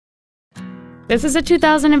This is a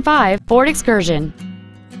 2005 Ford Excursion.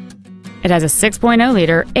 It has a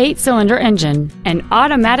 6.0-liter, 8-cylinder engine, an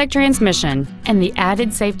automatic transmission, and the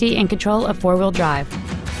added safety and control of four-wheel drive.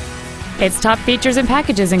 Its top features and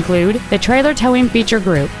packages include the trailer towing feature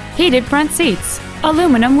group, heated front seats,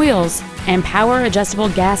 aluminum wheels, and power-adjustable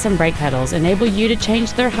gas and brake pedals enable you to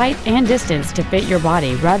change their height and distance to fit your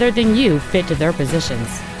body rather than you fit to their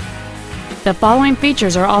positions. The following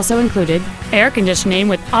features are also included: air conditioning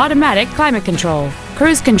with automatic climate control,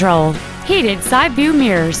 cruise control, heated side view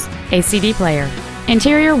mirrors, a CD player,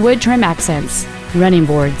 interior wood trim accents, running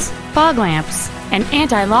boards, fog lamps, an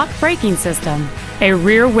anti-lock braking system, a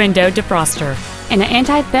rear window defroster, and an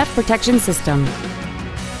anti-theft protection system.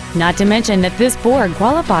 Not to mention that this Ford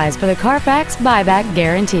qualifies for the Carfax buyback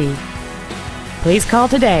guarantee. Please call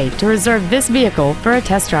today to reserve this vehicle for a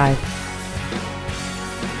test drive.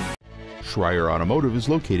 Schrier Automotive is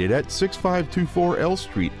located at 6524 L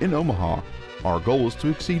Street in Omaha. Our goal is to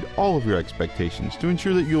exceed all of your expectations to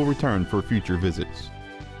ensure that you'll return for future visits.